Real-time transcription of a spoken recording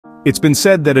It's been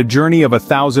said that a journey of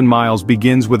 1,000 miles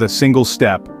begins with a single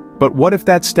step, but what if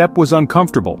that step was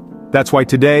uncomfortable? That's why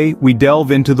today, we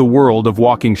delve into the world of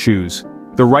walking shoes.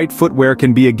 The right footwear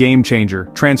can be a game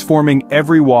changer, transforming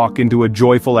every walk into a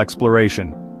joyful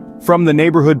exploration. From the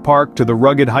neighborhood park to the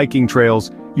rugged hiking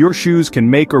trails, your shoes can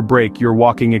make or break your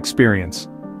walking experience.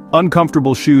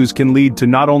 Uncomfortable shoes can lead to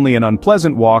not only an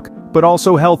unpleasant walk, but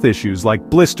also health issues like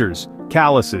blisters,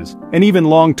 calluses, and even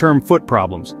long-term foot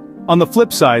problems. On the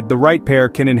flip side, the right pair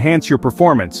can enhance your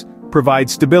performance, provide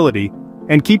stability,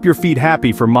 and keep your feet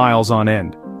happy for miles on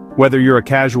end. Whether you're a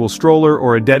casual stroller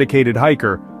or a dedicated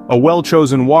hiker, a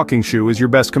well-chosen walking shoe is your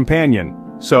best companion.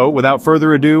 So, without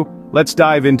further ado, let's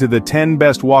dive into the 10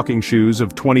 best walking shoes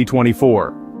of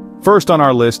 2024. First on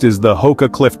our list is the Hoka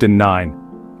Clifton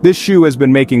 9. This shoe has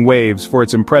been making waves for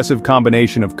its impressive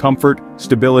combination of comfort,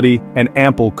 stability, and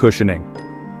ample cushioning.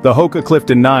 The Hoka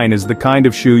Clifton 9 is the kind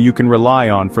of shoe you can rely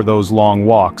on for those long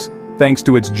walks, thanks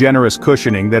to its generous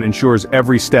cushioning that ensures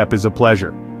every step is a pleasure.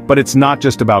 But it's not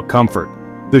just about comfort.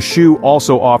 The shoe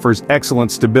also offers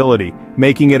excellent stability,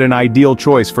 making it an ideal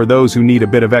choice for those who need a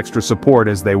bit of extra support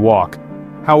as they walk.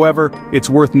 However, it's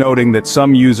worth noting that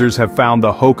some users have found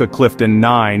the Hoka Clifton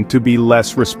 9 to be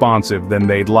less responsive than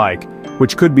they'd like,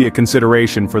 which could be a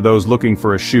consideration for those looking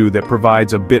for a shoe that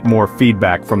provides a bit more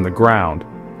feedback from the ground.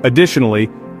 Additionally,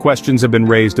 questions have been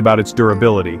raised about its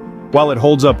durability. While it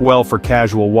holds up well for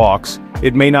casual walks,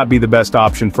 it may not be the best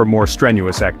option for more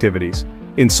strenuous activities.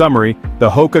 In summary, the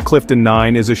Hoka Clifton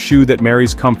 9 is a shoe that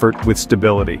marries comfort with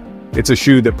stability. It's a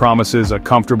shoe that promises a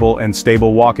comfortable and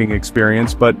stable walking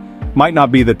experience, but might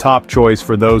not be the top choice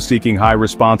for those seeking high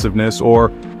responsiveness or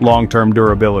long-term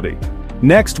durability.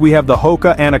 Next, we have the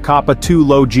Hoka Anacapa 2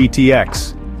 Low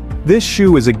GTX. This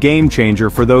shoe is a game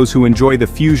changer for those who enjoy the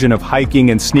fusion of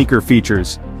hiking and sneaker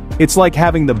features. It's like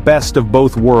having the best of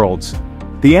both worlds.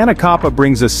 The Anacapa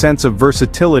brings a sense of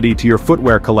versatility to your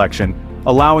footwear collection,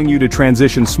 allowing you to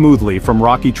transition smoothly from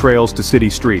rocky trails to city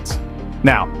streets.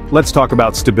 Now, let's talk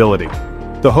about stability.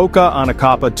 The Hoka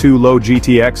Anacapa 2 Low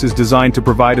GTX is designed to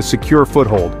provide a secure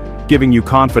foothold, giving you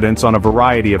confidence on a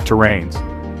variety of terrains.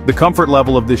 The comfort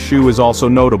level of this shoe is also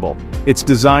notable. It's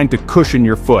designed to cushion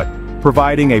your foot,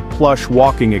 providing a plush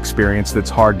walking experience that's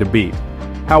hard to beat.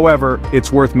 However,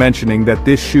 it's worth mentioning that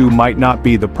this shoe might not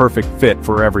be the perfect fit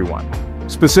for everyone.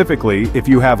 Specifically, if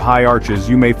you have high arches,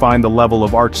 you may find the level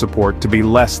of arch support to be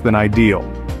less than ideal.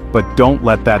 But don't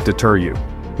let that deter you.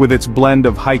 With its blend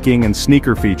of hiking and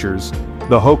sneaker features,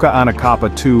 the Hoka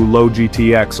Anacapa 2 Low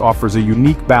GTX offers a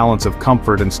unique balance of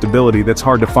comfort and stability that's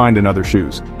hard to find in other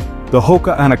shoes. The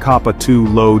Hoka Anacapa 2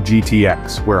 Low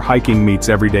GTX, where hiking meets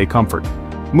everyday comfort.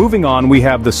 Moving on, we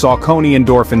have the Saucony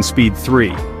Endorphin Speed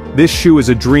 3. This shoe is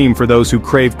a dream for those who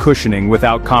crave cushioning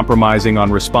without compromising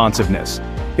on responsiveness.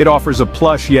 It offers a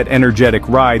plush yet energetic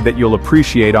ride that you'll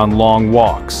appreciate on long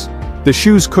walks. The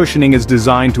shoe's cushioning is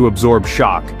designed to absorb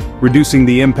shock, reducing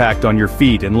the impact on your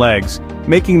feet and legs,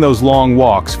 making those long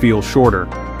walks feel shorter.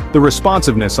 The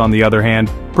responsiveness, on the other hand,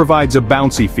 provides a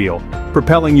bouncy feel,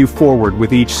 propelling you forward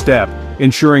with each step,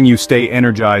 ensuring you stay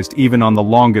energized even on the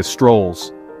longest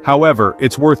strolls. However,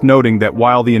 it's worth noting that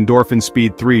while the Endorphin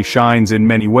Speed 3 shines in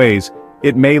many ways,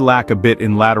 it may lack a bit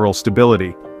in lateral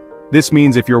stability. This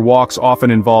means if your walks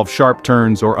often involve sharp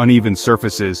turns or uneven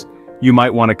surfaces, you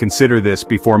might want to consider this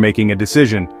before making a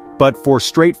decision. But for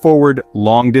straightforward,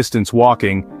 long-distance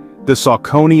walking, the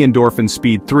Saucony Endorphin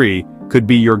Speed 3 could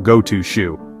be your go-to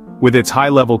shoe. With its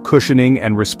high-level cushioning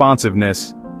and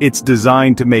responsiveness, it's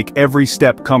designed to make every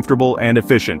step comfortable and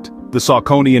efficient. The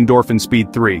Saucony Endorphin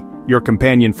Speed 3, your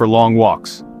companion for long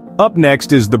walks. Up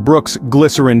next is the Brooks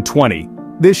Glycerin 20.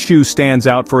 This shoe stands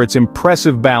out for its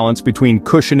impressive balance between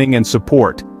cushioning and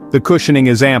support. The cushioning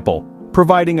is ample,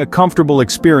 providing a comfortable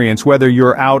experience whether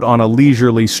you're out on a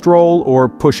leisurely stroll or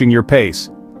pushing your pace.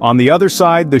 On the other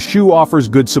side, the shoe offers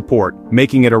good support,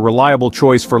 making it a reliable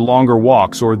choice for longer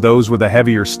walks or those with a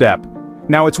heavier step.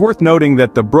 Now, it's worth noting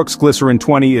that the Brooks Glycerin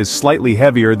 20 is slightly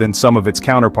heavier than some of its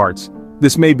counterparts.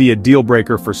 This may be a deal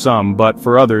breaker for some, but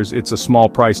for others it's a small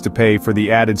price to pay for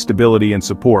the added stability and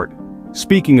support.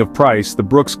 Speaking of price, the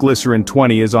Brooks Glycerin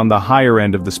 20 is on the higher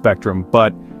end of the spectrum,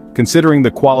 but considering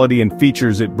the quality and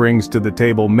features it brings to the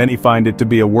table, many find it to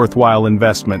be a worthwhile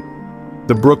investment.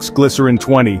 The Brooks Glycerin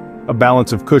 20, a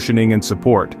balance of cushioning and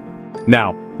support.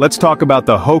 Now, let's talk about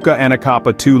the Hoka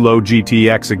Anacapa 2 Low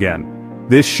GTX again.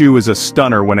 This shoe is a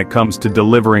stunner when it comes to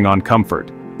delivering on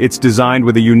comfort. It's designed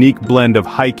with a unique blend of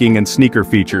hiking and sneaker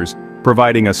features,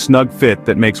 providing a snug fit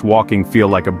that makes walking feel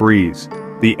like a breeze.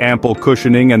 The ample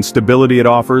cushioning and stability it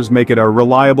offers make it a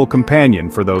reliable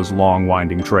companion for those long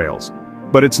winding trails.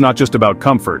 But it's not just about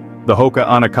comfort. The Hoka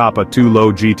Anacapa 2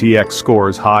 Low GTX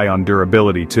scores high on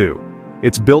durability too.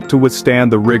 It's built to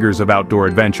withstand the rigors of outdoor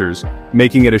adventures,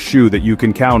 making it a shoe that you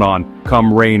can count on,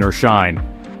 come rain or shine.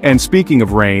 And speaking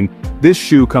of rain, this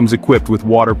shoe comes equipped with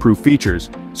waterproof features,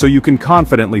 so you can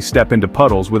confidently step into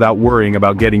puddles without worrying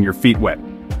about getting your feet wet.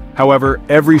 However,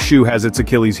 every shoe has its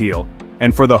Achilles heel,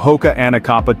 and for the Hoka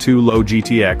Anacapa 2 Low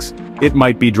GTX, it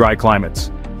might be dry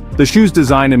climates. The shoe's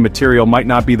design and material might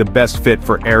not be the best fit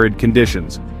for arid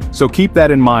conditions, so keep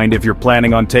that in mind if you're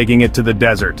planning on taking it to the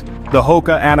desert. The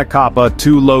Hoka Anacapa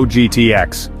 2 Low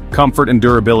GTX, comfort and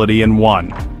durability in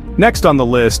one. Next on the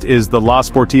list is the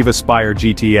Sportiva Spire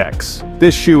GTX.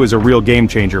 This shoe is a real game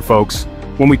changer, folks.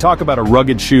 When we talk about a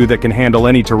rugged shoe that can handle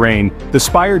any terrain, the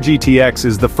Spire GTX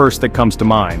is the first that comes to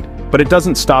mind. But it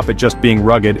doesn't stop at just being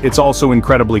rugged, it's also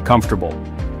incredibly comfortable.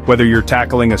 Whether you're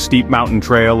tackling a steep mountain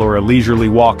trail or a leisurely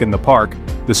walk in the park,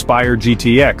 the Spire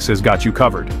GTX has got you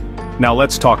covered. Now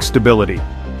let's talk stability.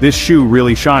 This shoe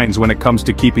really shines when it comes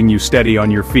to keeping you steady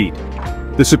on your feet.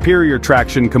 The superior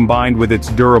traction combined with its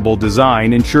durable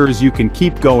design ensures you can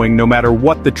keep going no matter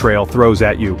what the trail throws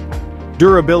at you.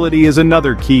 Durability is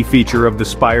another key feature of the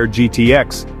Spire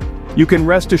GTX. You can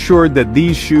rest assured that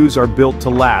these shoes are built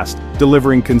to last,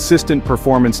 delivering consistent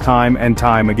performance time and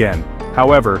time again.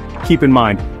 However, keep in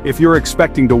mind, if you're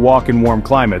expecting to walk in warm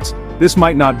climates, this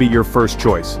might not be your first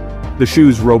choice. The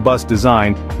shoe's robust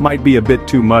design might be a bit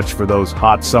too much for those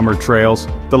hot summer trails.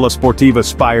 The Sportiva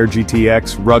Spire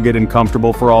GTX, rugged and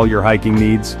comfortable for all your hiking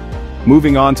needs.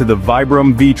 Moving on to the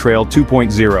Vibram V-Trail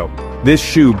 2.0. This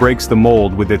shoe breaks the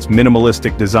mold with its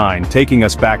minimalistic design, taking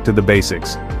us back to the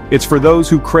basics. It's for those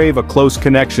who crave a close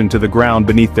connection to the ground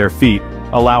beneath their feet,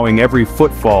 allowing every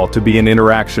footfall to be an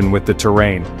interaction with the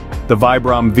terrain. The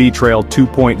Vibram V-Trail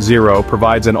 2.0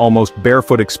 provides an almost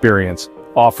barefoot experience,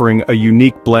 offering a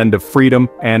unique blend of freedom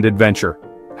and adventure.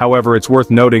 However, it's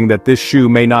worth noting that this shoe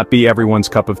may not be everyone's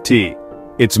cup of tea.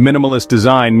 Its minimalist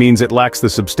design means it lacks the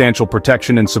substantial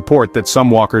protection and support that some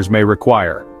walkers may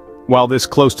require. While this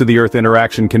close-to-the-earth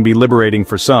interaction can be liberating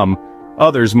for some,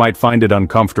 others might find it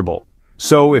uncomfortable.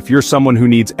 So, if you're someone who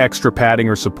needs extra padding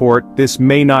or support, this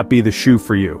may not be the shoe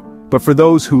for you. But for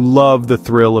those who love the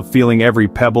thrill of feeling every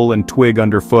pebble and twig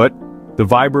underfoot, the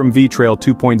Vibram V-Trail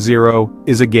 2.0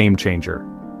 is a game-changer.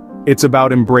 It's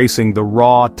about embracing the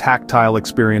raw, tactile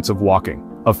experience of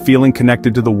walking, of feeling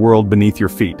connected to the world beneath your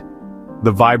feet.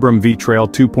 The Vibram V-Trail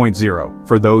 2.0,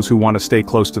 for those who want to stay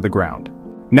close to the ground.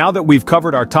 Now that we've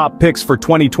covered our top picks for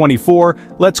 2024,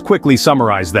 let's quickly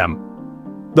summarize them.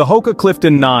 The Hoka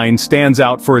Clifton 9 stands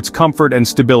out for its comfort and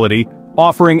stability,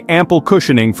 offering ample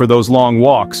cushioning for those long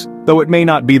walks, though it may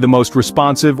not be the most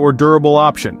responsive or durable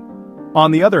option. On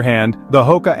the other hand, the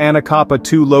Hoka Anacapa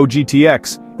 2 Low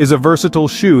GTX is a versatile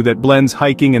shoe that blends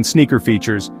hiking and sneaker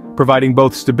features, providing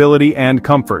both stability and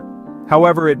comfort.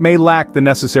 However, it may lack the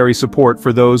necessary support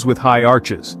for those with high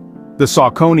arches. The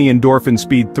Saucony Endorphin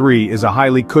Speed 3 is a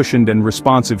highly cushioned and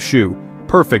responsive shoe,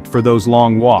 perfect for those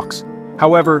long walks.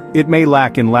 However, it may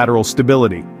lack in lateral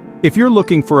stability. If you're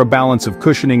looking for a balance of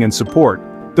cushioning and support,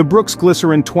 the Brooks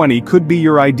Glycerin 20 could be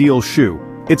your ideal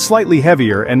shoe. It's slightly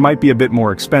heavier and might be a bit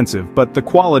more expensive, but the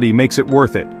quality makes it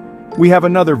worth it. We have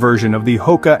another version of the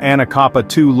Hoka Anacapa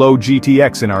 2 Low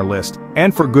GTX in our list,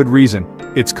 and for good reason.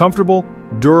 It's comfortable,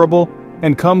 durable,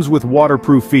 and comes with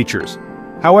waterproof features.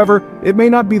 However, it may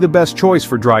not be the best choice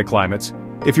for dry climates.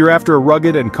 If you're after a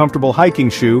rugged and comfortable hiking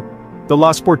shoe, the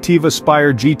Sportiva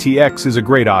Spire GTX is a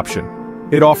great option.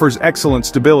 It offers excellent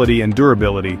stability and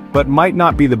durability, but might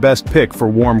not be the best pick for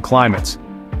warm climates.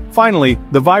 Finally,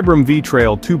 the Vibram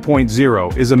V-Trail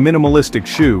 2.0 is a minimalistic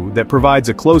shoe that provides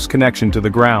a close connection to the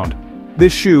ground.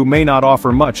 This shoe may not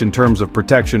offer much in terms of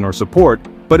protection or support,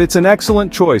 but it's an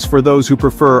excellent choice for those who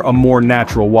prefer a more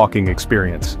natural walking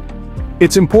experience.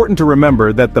 It's important to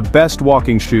remember that the best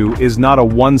walking shoe is not a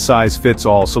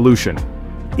one-size-fits-all solution.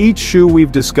 Each shoe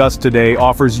we've discussed today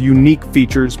offers unique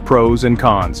features, pros and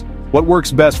cons. What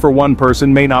works best for one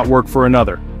person may not work for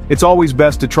another. It's always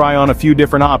best to try on a few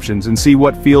different options and see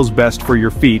what feels best for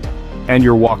your feet and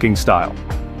your walking style.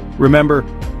 Remember,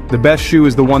 the best shoe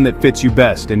is the one that fits you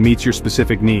best and meets your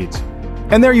specific needs.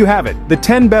 And there you have it, the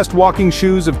 10 best walking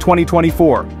shoes of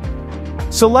 2024.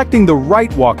 Selecting the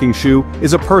right walking shoe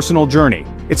is a personal journey.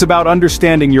 It's about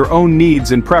understanding your own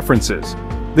needs and preferences.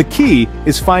 The key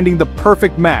is finding the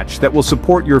perfect match that will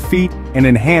support your feet and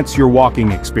enhance your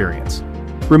walking experience.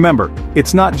 Remember,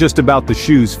 it's not just about the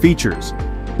shoe's features.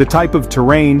 The type of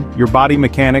terrain, your body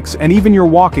mechanics, and even your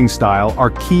walking style are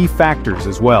key factors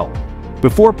as well.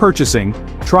 Before purchasing,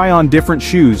 try on different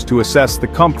shoes to assess the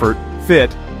comfort,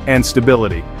 fit, and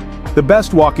stability. The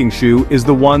best walking shoe is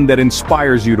the one that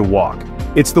inspires you to walk.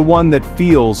 It's the one that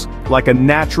feels like a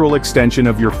natural extension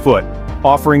of your foot,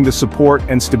 offering the support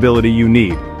and stability you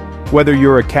need. Whether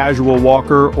you're a casual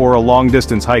walker or a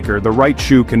long-distance hiker, the right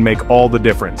shoe can make all the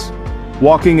difference.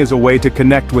 Walking is a way to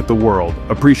connect with the world,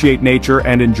 appreciate nature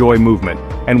and enjoy movement.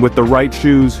 And with the right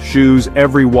shoes,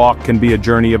 every walk can be a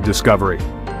journey of discovery.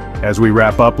 As we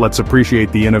wrap up, let's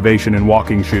appreciate the innovation in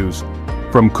walking shoes.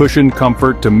 From cushioned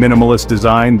comfort to minimalist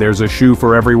design, there's a shoe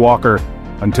for every walker.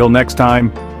 Until next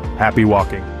time, happy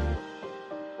walking.